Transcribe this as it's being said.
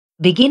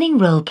Beginning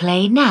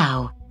roleplay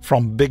now.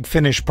 From Big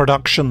Finish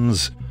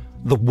Productions,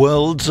 The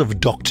Worlds of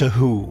Doctor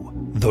Who,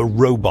 The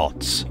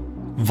Robots,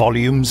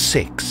 Volume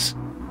 6.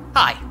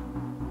 Hi.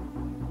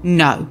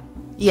 No.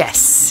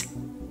 Yes.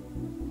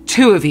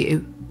 2 of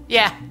you.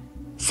 Yeah.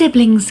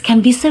 Siblings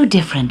can be so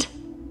different.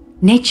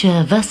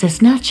 Nature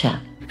versus nurture.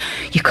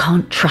 You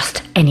can't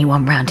trust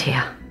anyone round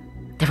here.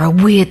 There are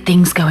weird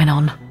things going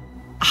on.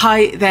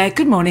 Hi there,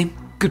 good morning.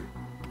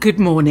 Good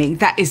morning.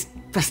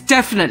 That's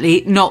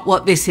definitely not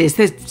what this is.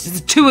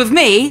 There's 2 of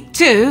me,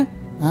 too.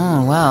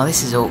 Oh, well,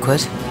 this is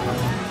awkward.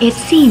 It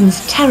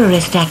seems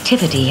terrorist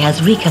activity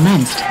has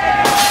recommenced.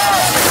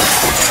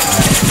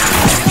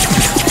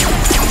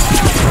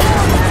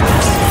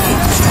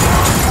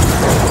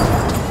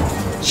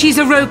 She's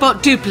a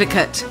robot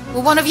duplicate.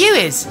 Well, one of you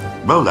is.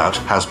 Rollout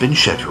has been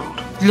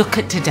scheduled. Look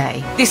at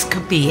today. This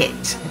could be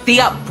it.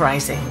 The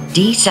uprising.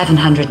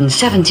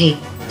 D770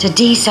 to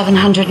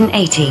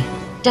D780.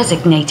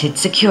 Designated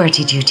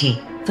security duty.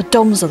 The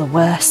DOMs are the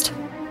worst.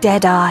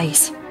 Dead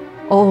eyes.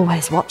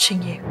 Always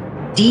watching you.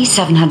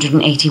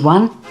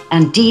 D781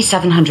 and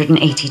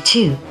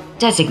D782.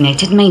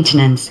 Designated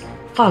maintenance.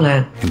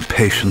 Follow.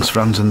 Impatience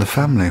runs in the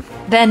family.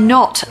 They're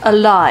not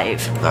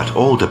alive. That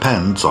all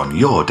depends on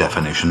your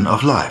definition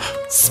of life.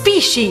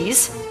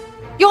 Species?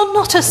 You're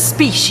not a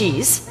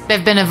species.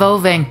 They've been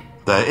evolving.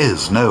 There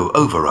is no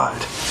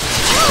override.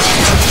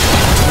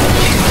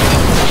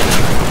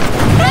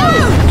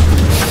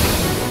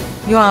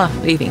 You are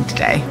leaving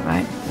today,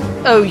 right?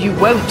 Oh, you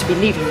won't be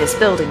leaving this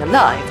building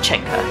alive,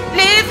 Chenka.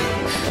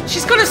 Liv!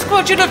 She's got a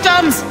squadron of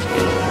DOMs!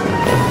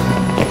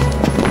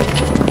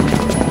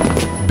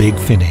 Big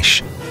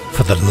Finish,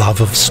 for the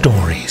love of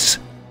stories.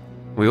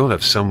 We all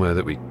have somewhere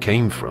that we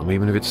came from,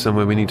 even if it's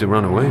somewhere we need to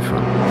run away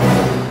from.